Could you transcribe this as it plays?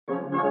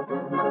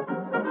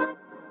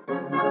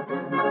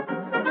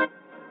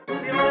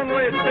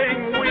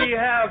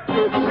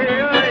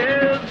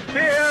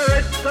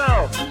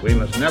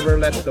must never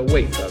let the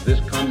weight of this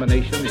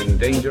combination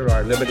endanger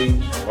our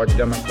liberties or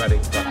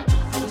democratic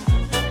process.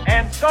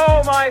 And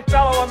so, my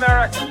fellow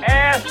Americans,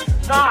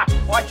 ask not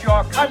what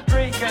your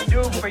country can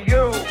do for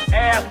you,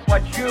 ask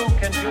what you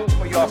can do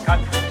for your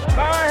country.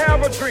 I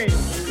have a dream.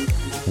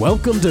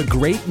 Welcome to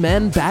Great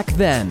Men Back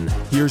Then.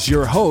 Here's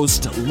your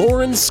host,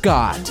 Lauren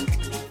Scott.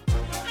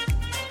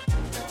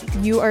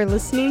 You are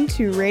listening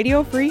to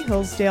Radio Free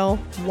Hillsdale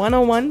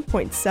 101.7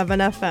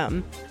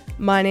 FM.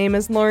 My name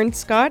is Lauren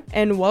Scott,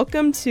 and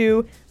welcome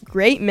to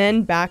Great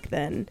Men Back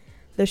Then,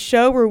 the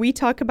show where we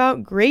talk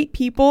about great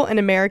people in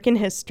American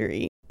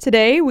history.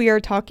 Today, we are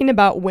talking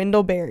about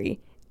Wendell Berry,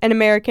 an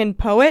American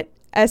poet,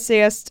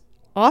 essayist,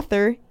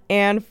 author,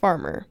 and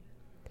farmer.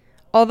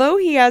 Although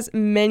he has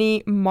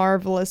many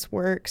marvelous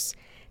works,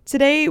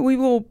 today we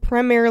will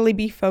primarily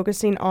be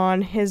focusing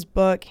on his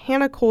book,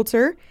 Hannah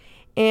Coulter,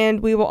 and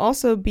we will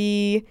also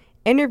be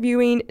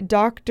interviewing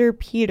Dr.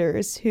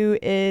 Peters, who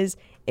is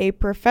a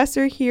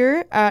professor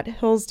here at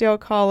Hillsdale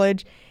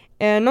College,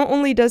 and not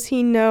only does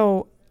he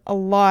know a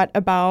lot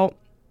about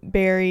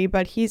Berry,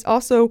 but he's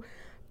also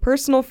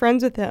personal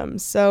friends with him,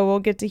 so we'll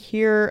get to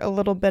hear a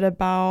little bit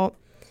about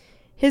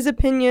his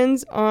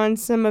opinions on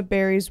some of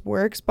Berry's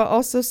works, but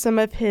also some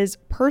of his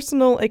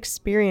personal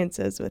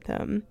experiences with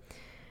him.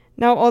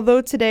 Now,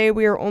 although today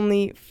we are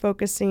only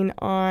focusing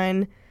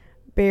on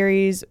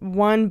Berry's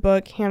one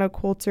book, Hannah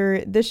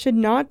Coulter, this should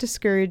not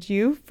discourage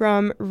you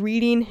from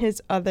reading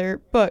his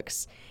other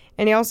books.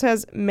 And he also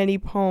has many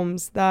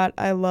poems that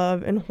I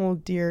love and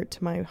hold dear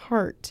to my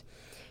heart.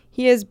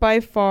 He is by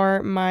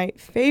far my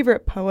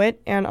favorite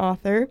poet and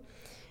author,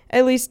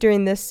 at least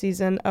during this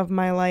season of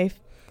my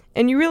life,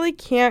 and you really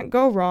can't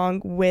go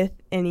wrong with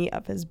any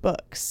of his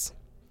books.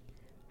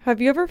 Have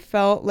you ever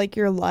felt like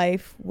your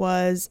life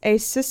was a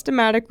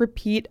systematic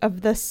repeat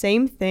of the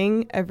same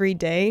thing every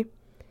day?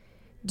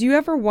 Do you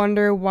ever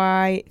wonder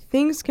why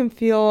things can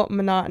feel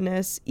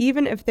monotonous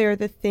even if they are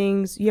the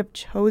things you have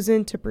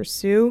chosen to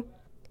pursue?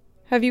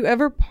 Have you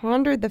ever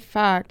pondered the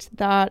fact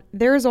that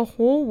there is a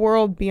whole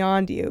world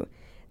beyond you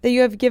that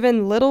you have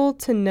given little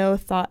to no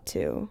thought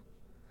to?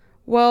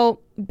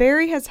 Well,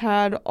 Berry has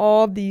had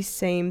all these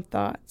same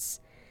thoughts,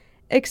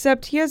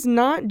 except he has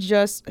not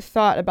just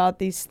thought about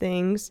these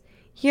things,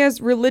 he has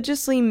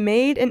religiously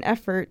made an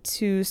effort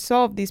to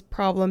solve these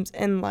problems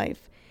in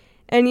life.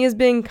 And he has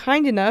been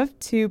kind enough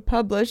to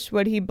publish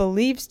what he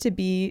believes to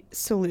be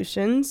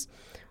solutions,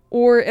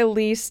 or at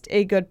least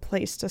a good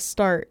place to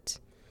start.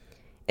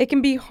 It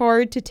can be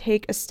hard to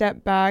take a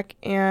step back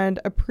and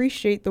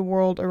appreciate the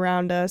world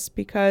around us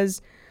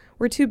because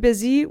we're too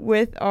busy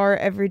with our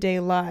everyday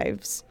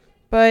lives.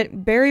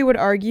 But Berry would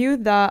argue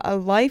that a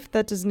life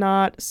that does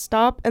not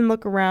stop and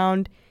look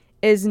around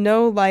is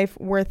no life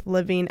worth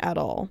living at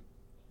all.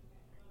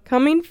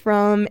 Coming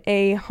from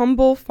a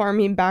humble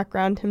farming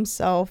background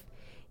himself,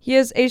 he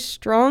is a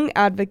strong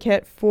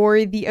advocate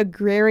for the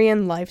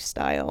agrarian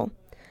lifestyle.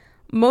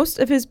 Most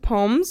of his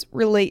poems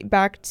relate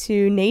back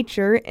to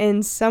nature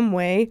in some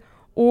way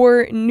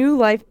or new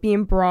life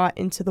being brought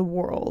into the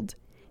world.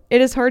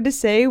 It is hard to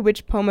say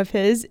which poem of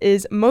his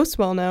is most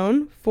well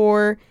known,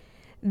 for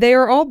they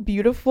are all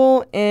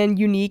beautiful and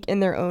unique in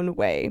their own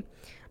way.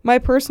 My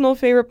personal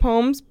favorite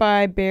poems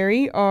by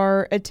Berry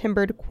are A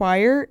Timbered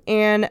Choir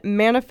and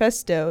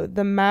Manifesto,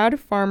 the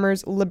Mad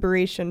Farmers'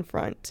 Liberation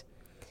Front.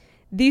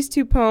 These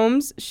two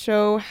poems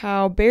show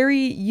how Berry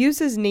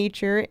uses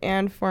nature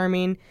and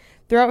farming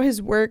throughout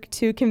his work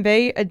to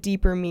convey a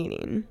deeper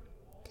meaning.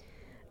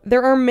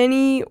 There are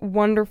many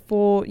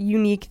wonderful,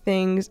 unique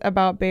things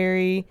about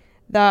Berry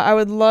that I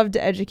would love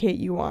to educate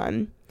you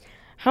on.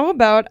 How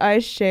about I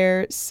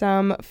share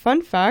some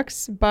fun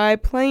facts by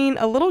playing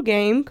a little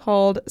game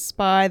called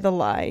Spy the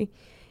Lie?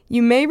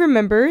 You may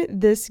remember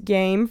this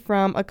game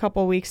from a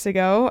couple weeks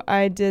ago.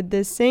 I did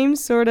this same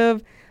sort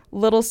of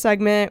little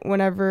segment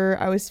whenever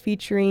I was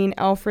featuring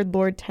Alfred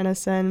Lord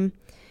Tennyson.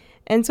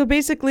 And so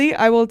basically,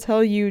 I will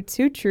tell you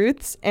two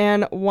truths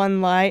and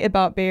one lie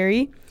about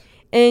Berry,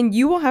 and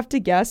you will have to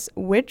guess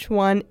which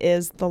one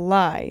is the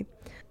lie.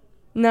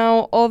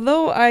 Now,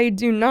 although I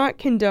do not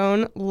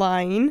condone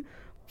lying,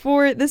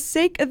 for the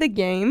sake of the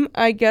game,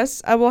 I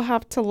guess I will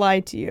have to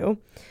lie to you.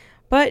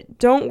 But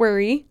don't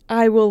worry,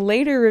 I will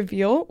later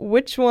reveal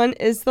which one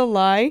is the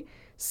lie,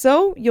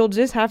 so you'll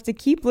just have to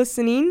keep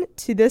listening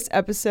to this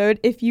episode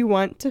if you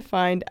want to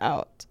find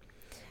out.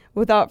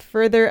 Without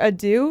further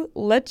ado,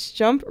 let's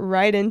jump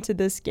right into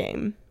this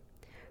game.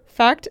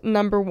 Fact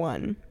number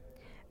 1.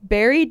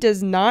 Berry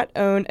does not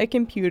own a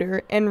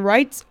computer and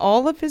writes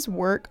all of his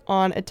work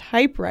on a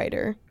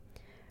typewriter.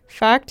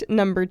 Fact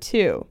number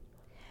 2.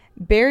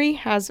 Berry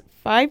has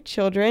 5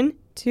 children,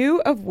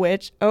 2 of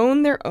which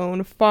own their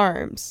own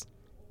farms.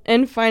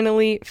 And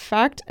finally,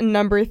 fact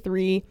number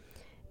 3.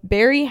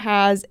 Berry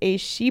has a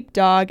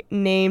sheepdog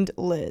named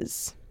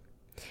Liz.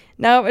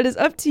 Now, it is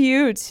up to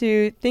you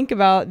to think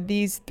about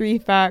these 3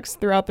 facts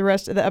throughout the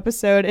rest of the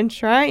episode and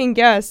try and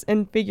guess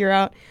and figure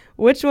out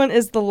which one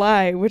is the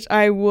lie, which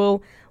I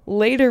will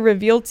later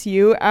reveal to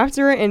you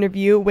after our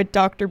interview with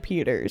Dr.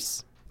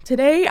 Peters.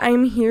 Today,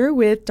 I'm here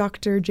with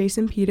Dr.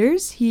 Jason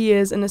Peters. He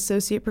is an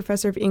associate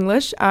professor of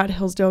English at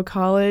Hillsdale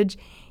College.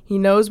 He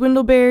knows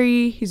Wendell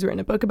Berry. He's written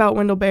a book about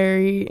Wendell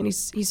Berry, and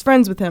he's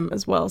friends with him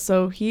as well.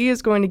 So he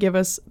is going to give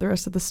us the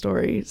rest of the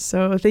story.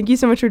 So thank you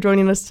so much for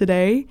joining us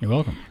today. You're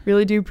welcome.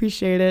 Really do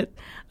appreciate it.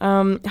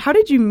 How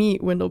did you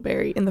meet Wendell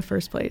Berry in the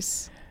first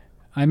place?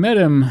 I met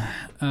him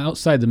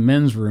outside the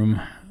men's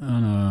room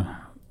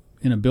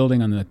in a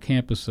building on the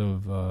campus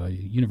of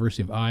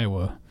University of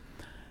Iowa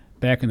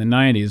back in the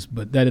 90s,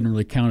 but that didn't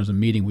really count as a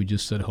meeting. We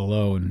just said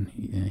hello, and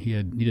he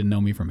didn't know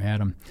me from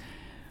Adam.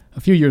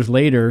 A few years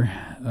later,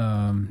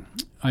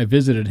 I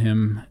visited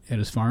him at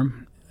his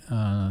farm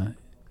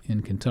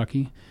in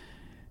Kentucky,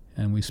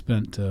 and we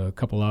spent a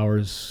couple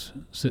hours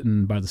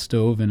sitting by the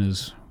stove in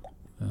his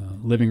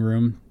living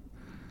room,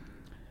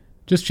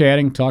 just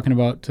chatting, talking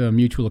about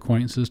mutual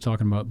acquaintances,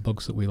 talking about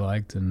books that we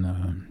liked.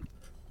 And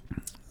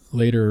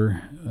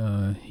later,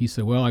 he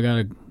said, "Well, I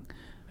gotta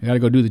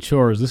go do the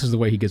chores." This is the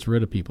way he gets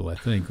rid of people, I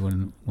think,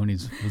 when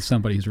he's with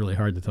somebody who's really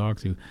hard to talk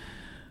to.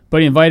 But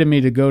he invited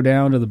me to go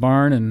down to the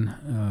barn,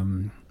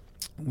 and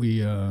we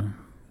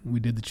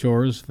did the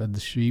chores, fed the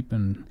sheep,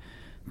 and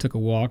took a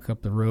walk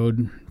up the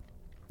road.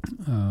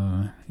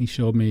 He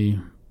showed me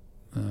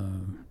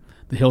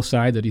the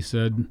hillside that he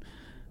said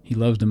he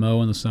loves to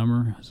mow in the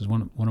summer. This is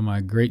one of my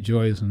great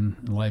joys in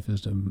life,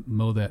 is to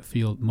mow that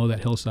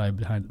hillside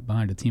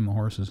behind a team of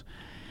horses.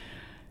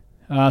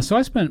 So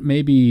I spent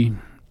maybe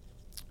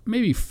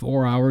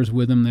 4 hours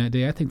with him that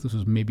day. I think this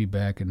was maybe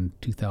back in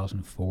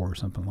 2004 or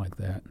something like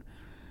that.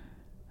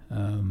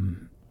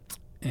 And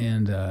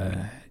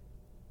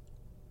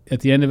at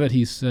the end of it,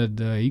 he said,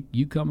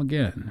 you come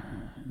again.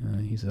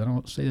 He said, "I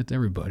don't say that to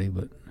everybody,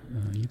 but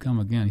you come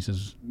again." He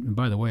says, "And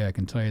by the way, I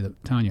can tell you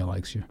that Tanya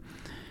likes you."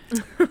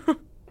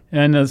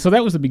 And so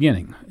that was the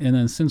beginning. And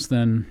then since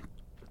then,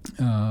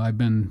 I've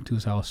been to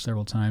his house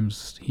several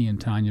times. He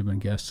and Tanya have been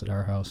guests at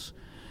our house.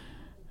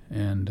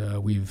 And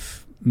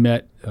we've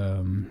met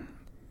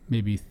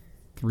maybe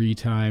 3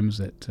 times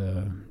at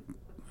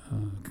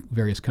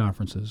various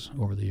conferences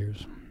over the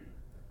years.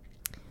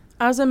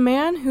 As a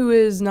man who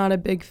is not a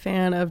big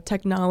fan of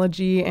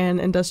technology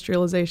and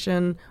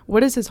industrialization,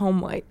 what is his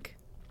home like?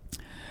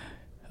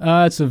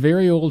 It's a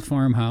very old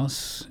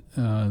farmhouse.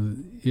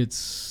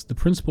 It's the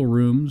principal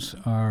rooms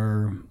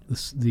are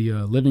the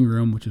living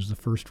room, which is the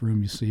first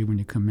room you see when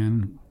you come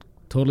in,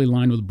 totally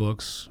lined with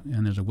books,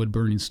 and there's a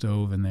wood-burning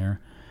stove in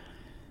there,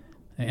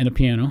 and a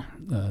piano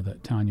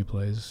that Tanya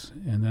plays.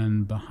 And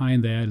then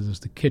behind that is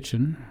the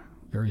kitchen,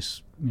 very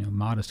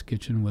modest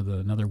kitchen with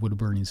another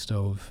wood-burning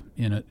stove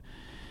in it.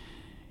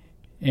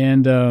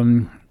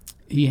 And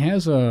he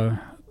has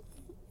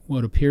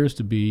what appears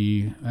to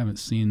be, I haven't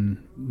seen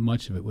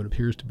much of it, what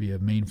appears to be a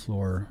main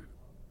floor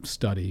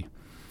study.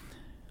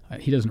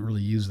 He doesn't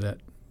really use that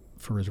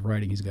for his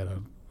writing. He's got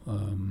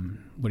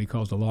what he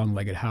calls a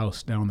long-legged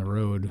house down the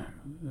road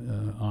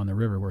on the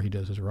river where he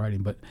does his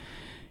writing. But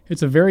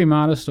it's a very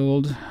modest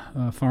old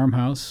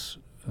farmhouse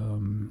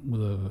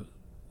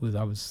with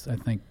I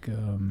think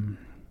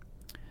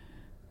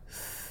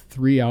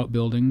 3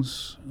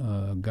 outbuildings,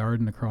 a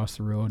garden across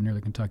the road near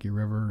the Kentucky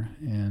River,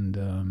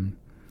 and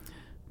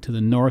to the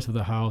north of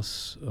the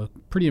house, a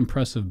pretty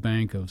impressive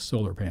bank of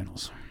solar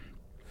panels.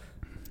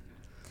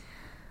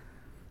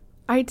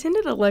 I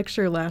attended a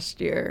lecture last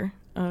year.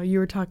 You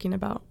were talking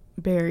about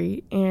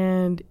Berry,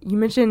 and you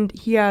mentioned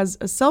he has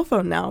a cell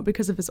phone now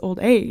because of his old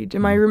age.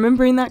 Am I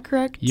remembering that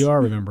correct? You are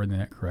remembering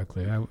that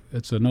correctly.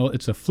 It's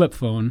a flip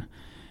phone,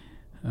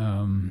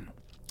 and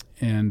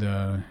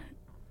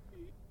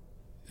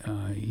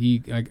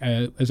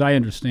as I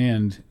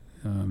understand,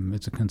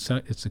 it's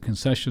a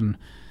concession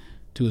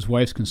to his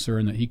wife's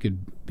concern that he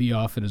could be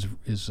off at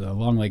his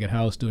long-legged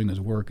house doing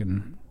his work,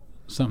 and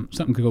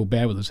something could go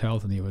bad with his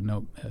health, and he would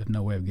have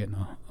no way of getting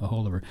a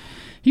hold of her.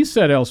 He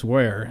said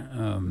elsewhere,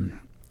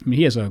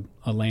 he has a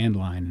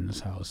landline in his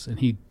house, and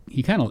he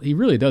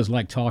really does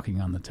like talking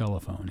on the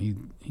telephone.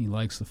 He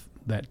likes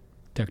that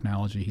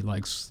technology. He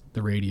likes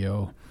the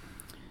radio.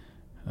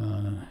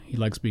 He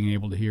likes being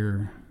able to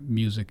hear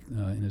music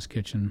in his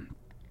kitchen,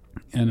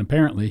 and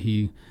apparently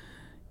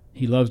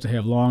he loves to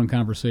have long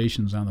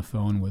conversations on the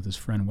phone with his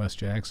friend Wes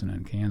Jackson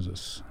in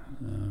Kansas.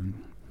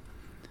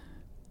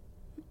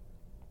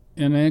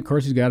 And then, of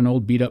course, he's got an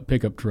old beat-up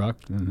pickup truck,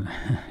 and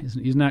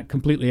he's not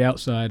completely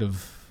outside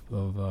of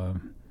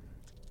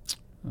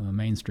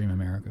mainstream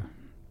America.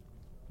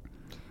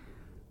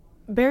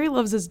 Berry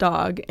loves his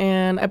dog,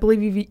 and I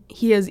believe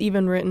he has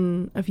even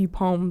written a few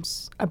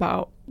poems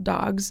about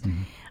dogs.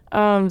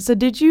 Mm-hmm. So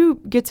did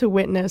you get to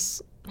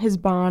witness his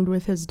bond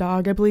with his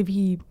dog? I believe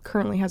he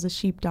currently has a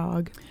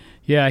sheepdog.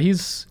 Yeah, he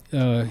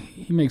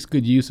makes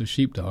good use of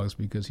sheepdogs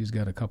because he's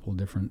got a couple of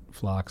different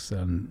flocks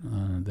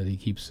that he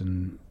keeps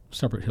in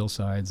separate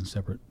hillsides and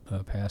separate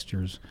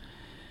pastures,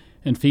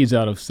 and feeds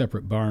out of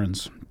separate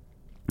barns.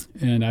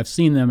 And I've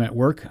seen them at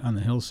work on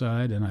the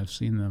hillside, and I've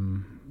seen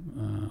them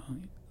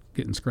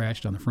getting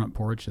scratched on the front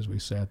porch as we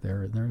sat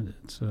there. And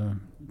it's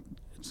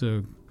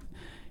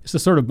the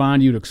sort of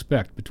bond you'd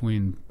expect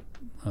between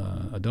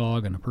a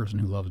dog and a person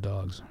who loves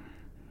dogs.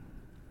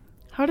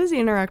 How does he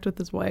interact with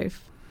his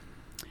wife?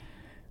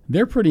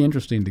 They're pretty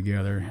interesting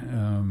together.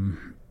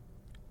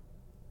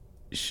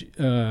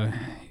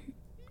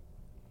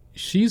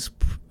 She's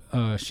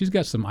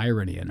got some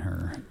irony in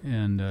her,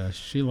 and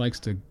she likes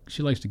to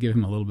give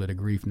him a little bit of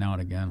grief now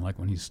and again, like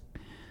when he's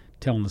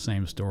telling the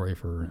same story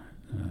for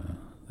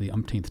the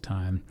umpteenth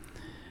time.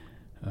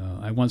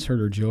 I once heard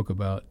her joke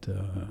about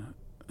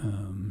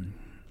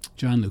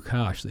John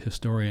Lukács, the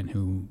historian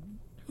who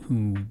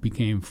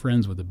became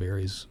friends with the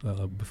Barrys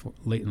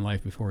late in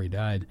life before he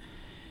died.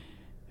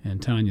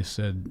 And Tanya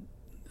said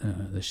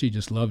that she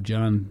just loved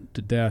John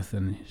to death,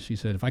 and she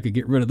said, if I could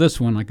get rid of this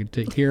one, I could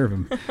take care of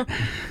him.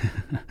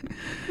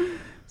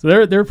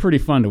 So they're pretty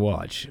fun to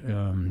watch.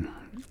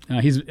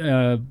 But he's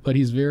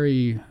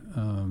very,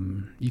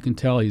 you can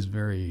tell he's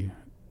very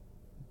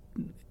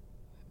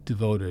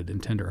devoted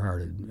and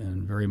tender-hearted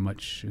and very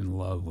much in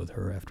love with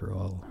her after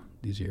all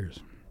these years.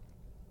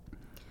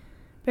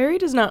 Barry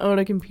does not own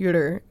a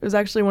computer. It was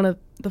actually one of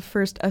the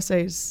first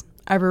essays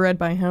I ever read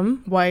by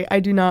him, Why I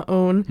Do Not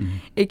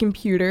Own a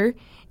Computer.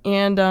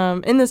 And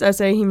in this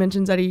essay, he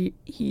mentions that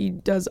he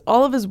does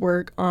all of his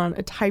work on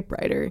a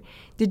typewriter.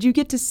 Did you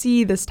get to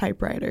see this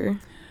typewriter?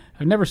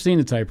 I've never seen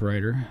a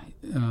typewriter.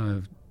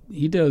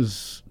 He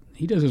does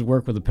his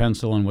work with a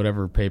pencil and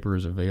whatever paper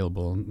is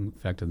available. In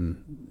fact, in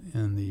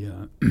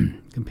the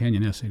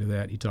companion essay to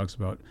that, he talks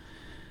about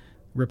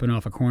ripping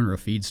off a corner of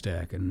feed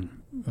sack and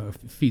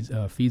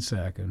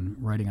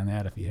writing on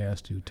that if he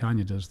has to.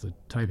 Tanya does the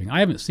typing. I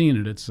haven't seen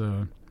it. It's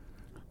a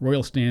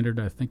Royal Standard.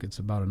 I think it's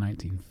about a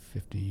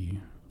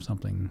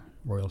 1950-something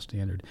Royal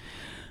Standard.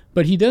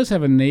 But he does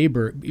have a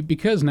neighbor,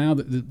 because now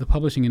the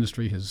publishing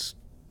industry is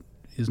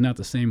not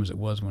the same as it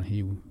was when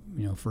he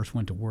first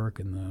went to work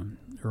in the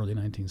early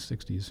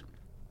 1960s.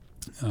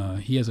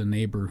 He has a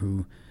neighbor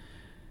who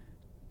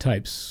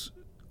types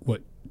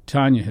what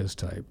Tanya has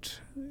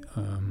typed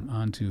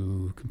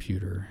onto a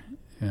computer,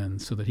 and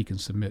so that he can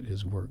submit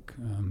his work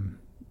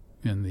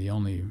in the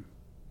only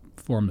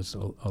form that's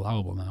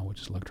allowable now, which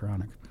is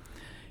electronic.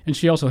 And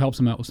she also helps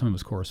him out with some of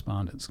his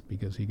correspondence,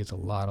 because he gets a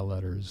lot of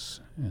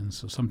letters, and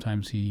so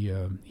sometimes he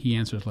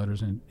answers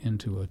letters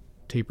into a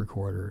tape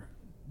recorder,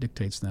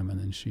 dictates them, and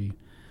then she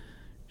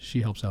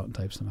helps out and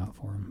types them out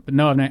for him. But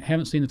no, I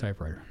haven't seen the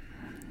typewriter.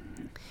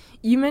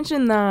 You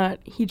mentioned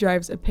that he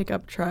drives a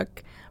pickup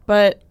truck,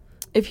 but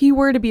if he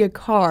were to be a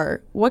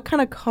car, what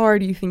kind of car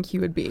do you think he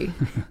would be?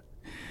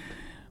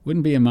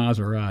 Wouldn't be a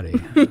Maserati.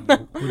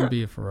 Wouldn't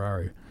be a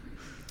Ferrari.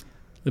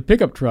 The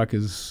pickup truck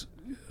is,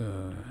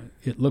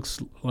 it looks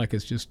like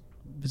it's a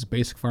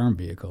basic farm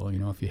vehicle.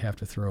 If you have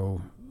to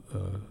throw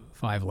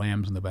 5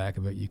 lambs in the back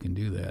of it, you can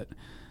do that.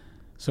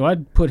 So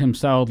I'd put him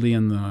solidly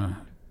in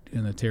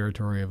the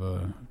territory of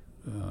a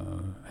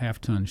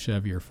half-ton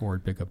Chevy or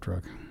Ford pickup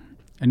truck,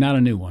 and not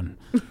a new one.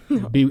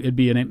 It'd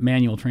be a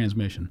manual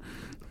transmission.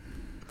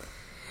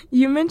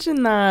 You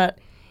mentioned that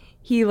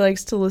he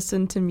likes to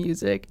listen to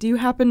music. Do you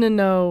happen to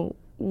know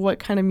what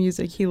kind of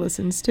music he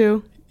listens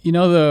to?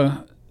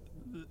 The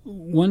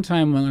one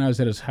time when I was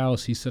at his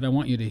house, he said, I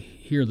want you to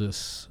hear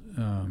this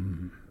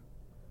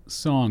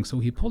song. So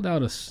he pulled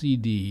out a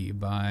CD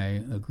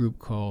by a group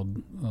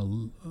called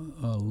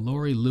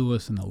Laurie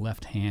Lewis and the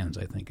Left Hands,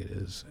 I think it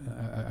is.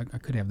 I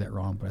could have that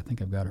wrong, but I think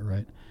I've got it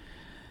right.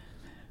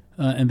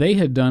 And they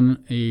had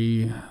done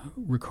a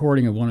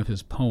recording of one of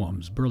his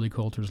poems, Burley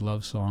Coulter's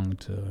love song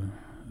to,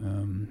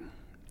 I'm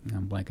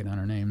blanking on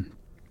her name.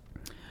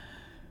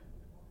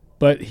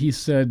 But he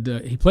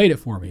said, he played it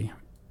for me,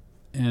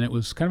 and it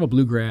was kind of a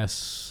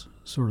bluegrass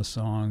sort of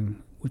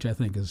song, which I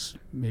think is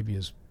maybe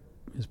his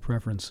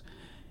preference.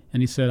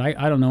 And he said,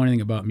 I don't know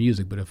anything about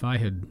music, but if I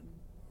had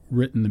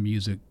written the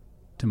music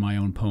to my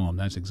own poem,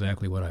 that's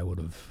exactly what I would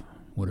have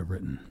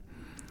written.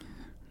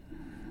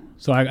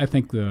 So I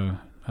think you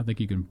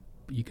can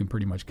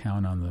pretty much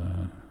count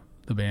on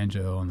the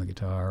banjo and the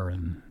guitar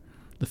and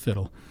the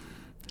fiddle.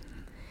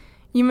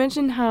 You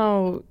mentioned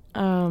how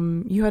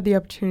you had the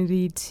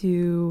opportunity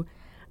to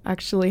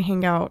actually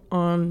hang out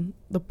on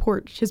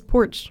his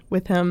porch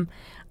with him.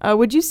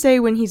 Would you say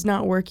when he's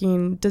not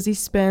working, does he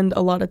spend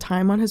a lot of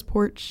time on his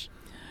porch?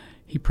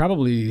 He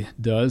probably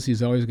does.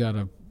 He's always got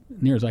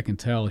near as I can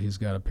tell, he's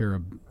got a pair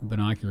of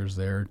binoculars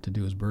there to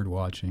do his bird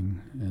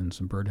watching and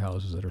some bird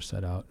houses that are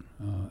set out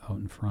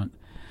in front.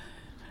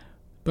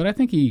 But I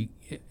think I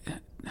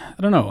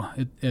don't know,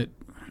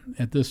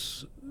 at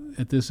this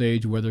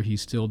age, whether he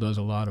still does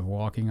a lot of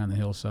walking on the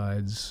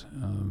hillsides.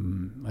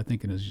 I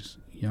think in his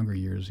younger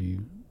years, a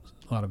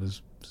lot of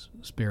his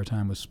spare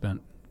time was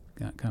spent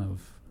kind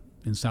of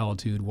in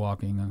solitude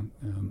walking.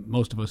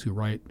 Most of us who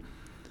write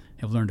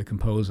have learned to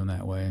compose in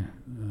that way,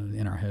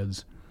 in our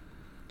heads.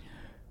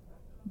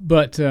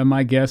 But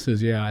my guess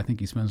is, I think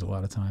he spends a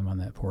lot of time on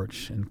that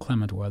porch in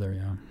clement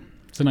weather,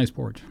 It's a nice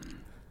porch.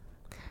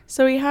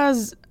 So he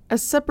has a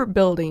separate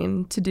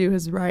building to do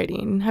his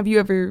writing. Have you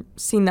ever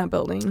seen that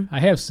building? I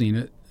have seen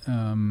it.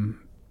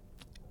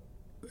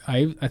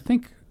 I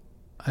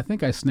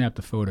think I snapped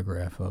a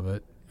photograph of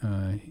it,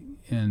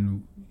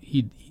 and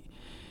he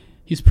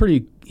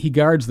he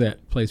guards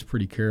that place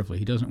pretty carefully.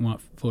 He doesn't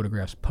want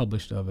photographs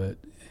published of it,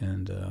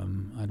 and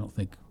I don't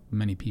think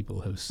many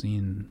people have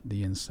seen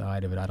the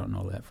inside of it. I don't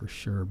know that for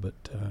sure,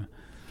 but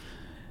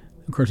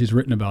of course he's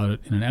written about it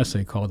in an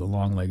essay called The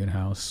Long-Legged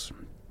House.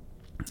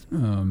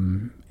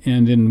 And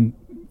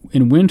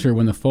in winter,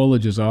 when the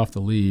foliage is off the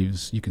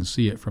leaves, you can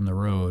see it from the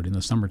road. In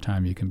the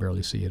summertime, you can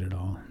barely see it at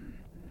all.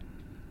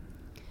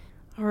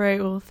 All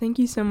right, well, thank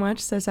you so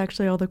much. That's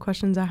actually all the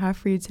questions I have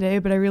for you today,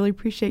 but I really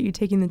appreciate you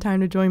taking the time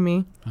to join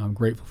me. I'm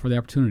grateful for the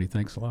opportunity.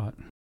 Thanks a lot.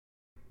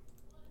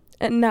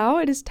 And now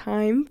it is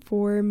time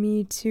for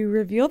me to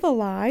reveal the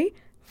lie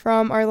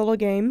from our little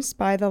game,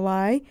 Spy the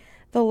Lie.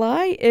 The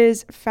lie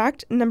is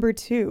fact number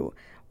 2.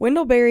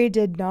 Wendell Berry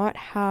did not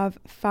have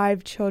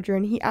 5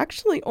 children. He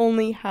actually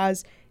only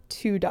has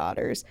 2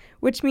 daughters,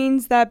 which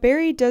means that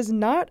Berry does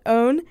not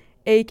own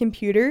a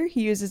computer.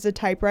 He uses a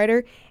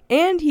typewriter,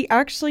 and he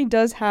actually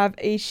does have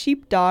a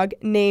sheepdog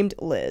named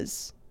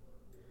Liz.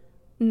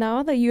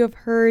 Now that you have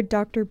heard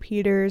Dr.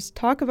 Peters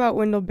talk about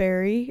Wendell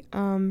Berry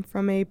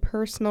from a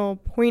personal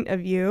point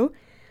of view,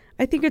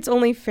 I think it's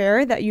only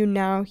fair that you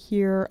now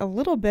hear a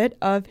little bit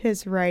of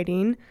his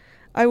writing.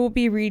 I will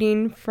be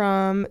reading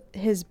from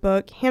his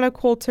book, Hannah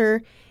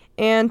Coulter,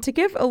 and to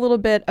give a little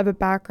bit of a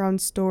background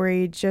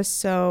story just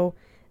so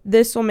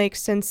this will make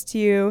sense to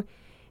you,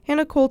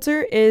 Hannah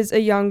Coulter is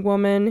a young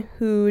woman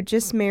who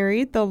just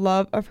married the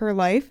love of her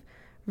life,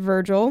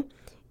 Virgil,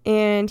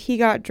 and he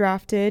got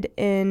drafted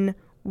in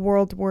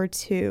World War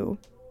II.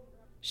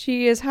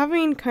 She is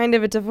having kind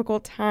of a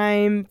difficult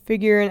time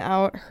figuring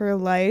out her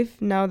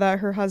life now that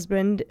her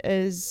husband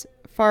is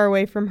far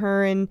away from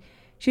her and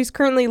she's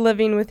currently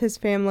living with his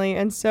family.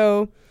 And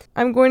so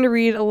I'm going to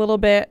read a little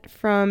bit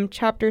from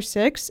chapter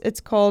 6. It's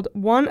called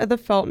One of the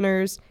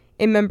Feltners,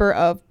 a Member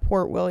of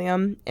Port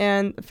William.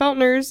 And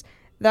Feltners,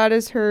 that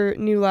is her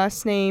new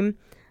last name.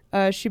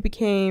 She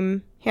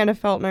became Hannah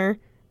Feltner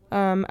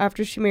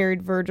after she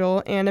married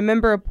Virgil, and a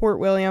member of Port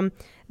William,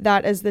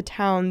 that is the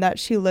town that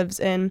she lives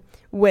in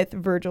with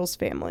Virgil's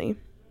family.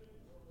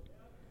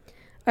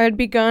 I had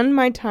begun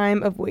my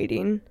time of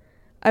waiting.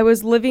 I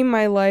was living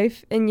my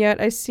life, and yet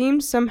I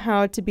seemed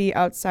somehow to be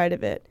outside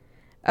of it,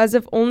 as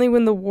if only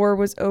when the war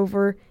was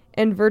over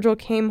and Virgil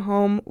came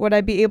home would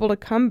I be able to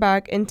come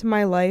back into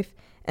my life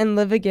and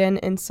live again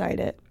inside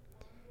it.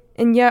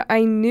 And yet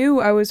I knew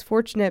I was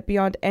fortunate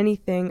beyond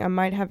anything I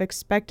might have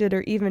expected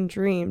or even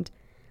dreamed,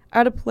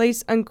 at a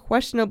place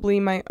unquestionably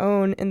my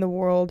own in the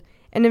world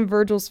and in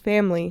Virgil's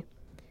family.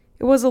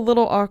 It was a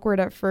little awkward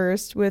at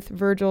first, with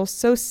Virgil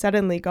so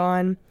suddenly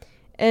gone,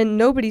 and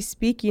nobody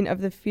speaking of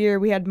the fear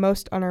we had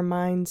most on our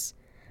minds.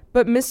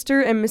 But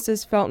Mr. and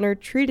Mrs. Feltner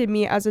treated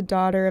me as a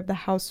daughter of the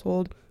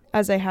household,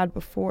 as I had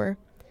before,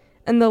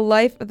 and the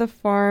life of the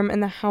farm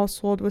and the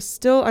household was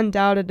still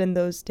undoubted in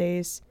those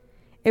days.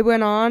 It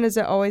went on as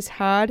it always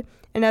had,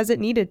 and as it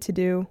needed to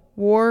do,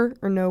 war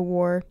or no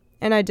war,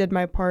 and I did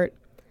my part.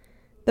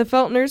 The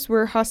Feltners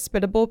were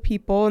hospitable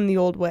people in the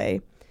old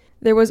way.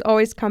 There was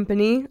always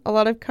company, a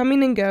lot of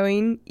coming and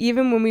going,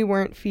 even when we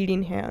weren't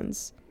feeding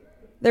hands.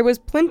 There was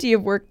plenty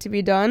of work to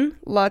be done,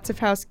 lots of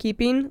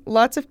housekeeping,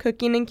 lots of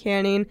cooking and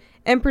canning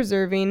and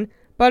preserving,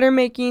 butter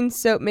making,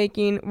 soap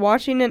making,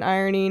 washing and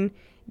ironing,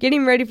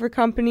 getting ready for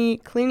company,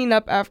 cleaning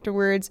up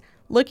afterwards,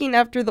 looking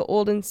after the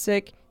old and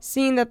sick,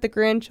 seeing that the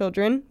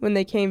grandchildren, when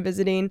they came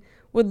visiting,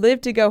 would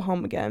live to go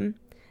home again.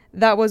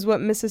 That was what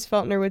Mrs.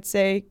 Feltner would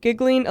say,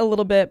 giggling a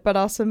little bit but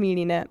also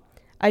meaning it.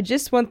 I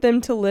just want them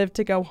to live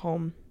to go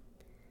home.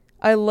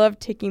 I loved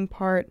taking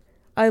part.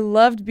 I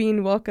loved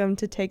being welcome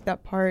to take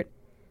that part.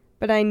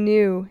 But I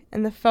knew,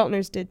 and the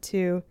Feltners did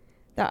too,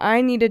 that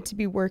I needed to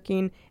be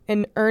working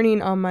and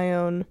earning on my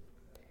own.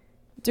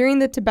 During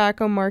the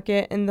tobacco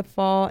market in the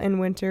fall and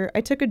winter,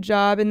 I took a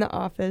job in the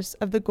office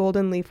of the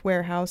Golden Leaf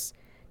Warehouse,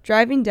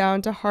 driving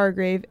down to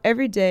Hargrave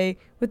every day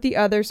with the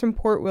others from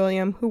Port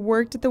William who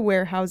worked at the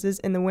warehouses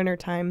in the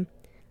wintertime.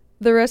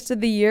 The rest of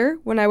the year,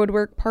 when I would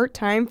work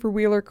part-time for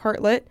Wheeler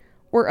Cartlett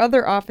or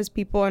other office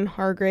people in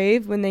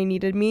Hargrave when they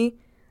needed me,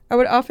 I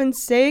would often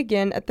stay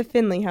again at the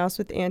Finley house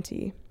with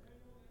Auntie.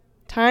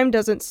 Time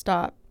doesn't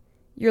stop.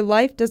 Your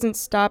life doesn't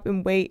stop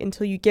and wait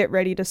until you get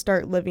ready to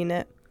start living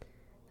it.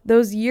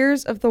 Those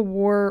years of the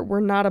war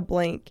were not a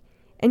blank,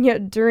 and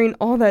yet during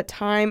all that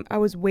time I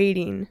was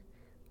waiting.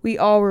 We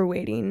all were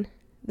waiting.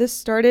 This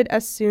started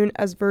as soon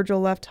as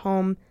Virgil left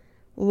home,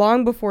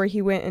 long before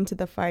he went into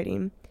the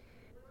fighting.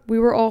 We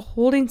were all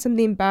holding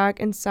something back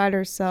inside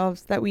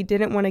ourselves that we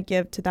didn't want to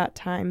give to that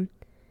time.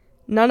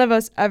 None of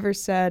us ever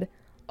said,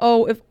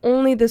 "Oh, if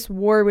only this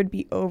war would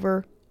be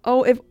over.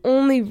 Oh, if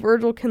only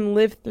Virgil can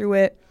live through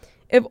it.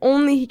 If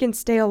only he can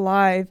stay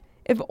alive.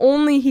 If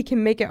only he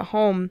can make it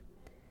home."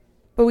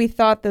 But we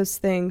thought those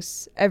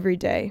things every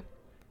day.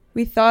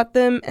 We thought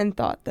them and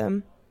thought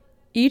them.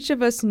 Each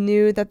of us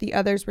knew that the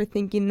others were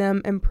thinking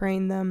them and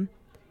praying them.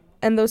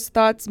 And those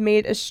thoughts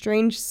made a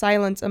strange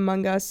silence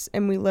among us,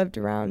 and we lived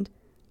around.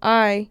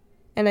 I,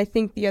 and I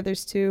think the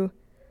others too,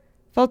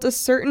 felt a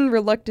certain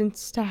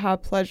reluctance to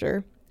have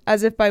pleasure,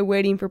 as if by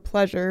waiting for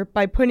pleasure,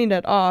 by putting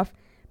it off,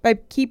 By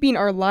keeping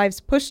our lives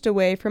pushed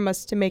away from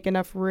us to make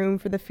enough room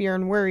for the fear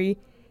and worry,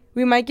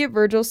 we might get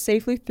Virgil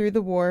safely through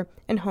the war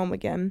and home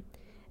again.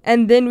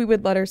 And then we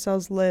would let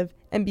ourselves live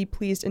and be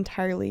pleased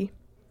entirely.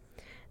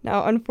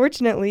 Now,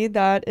 unfortunately,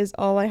 that is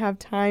all I have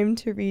time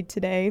to read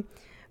today.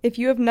 If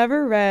you have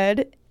never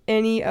read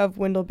any of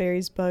Wendell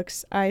Berry's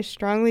books, I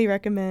strongly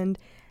recommend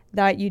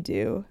that you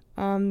do.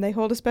 They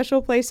hold a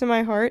special place in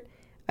my heart.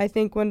 I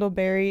think Wendell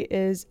Berry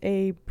is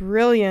a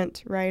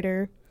brilliant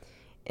writer,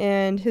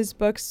 and his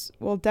books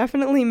will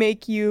definitely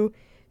make you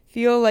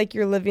feel like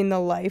you're living the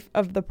life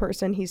of the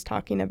person he's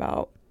talking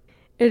about.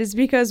 It is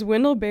because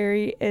Wendell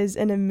Berry is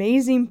an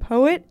amazing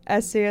poet,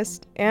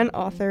 essayist, and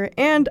author,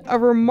 and a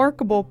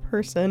remarkable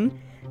person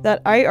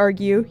that I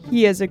argue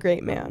he is a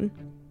great man.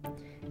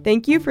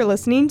 Thank you for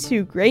listening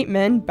to Great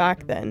Men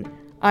Back Then.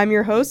 I'm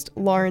your host,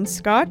 Lauren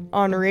Scott,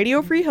 on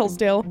Radio Free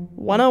Hillsdale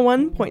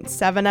 101.7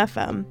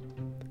 FM.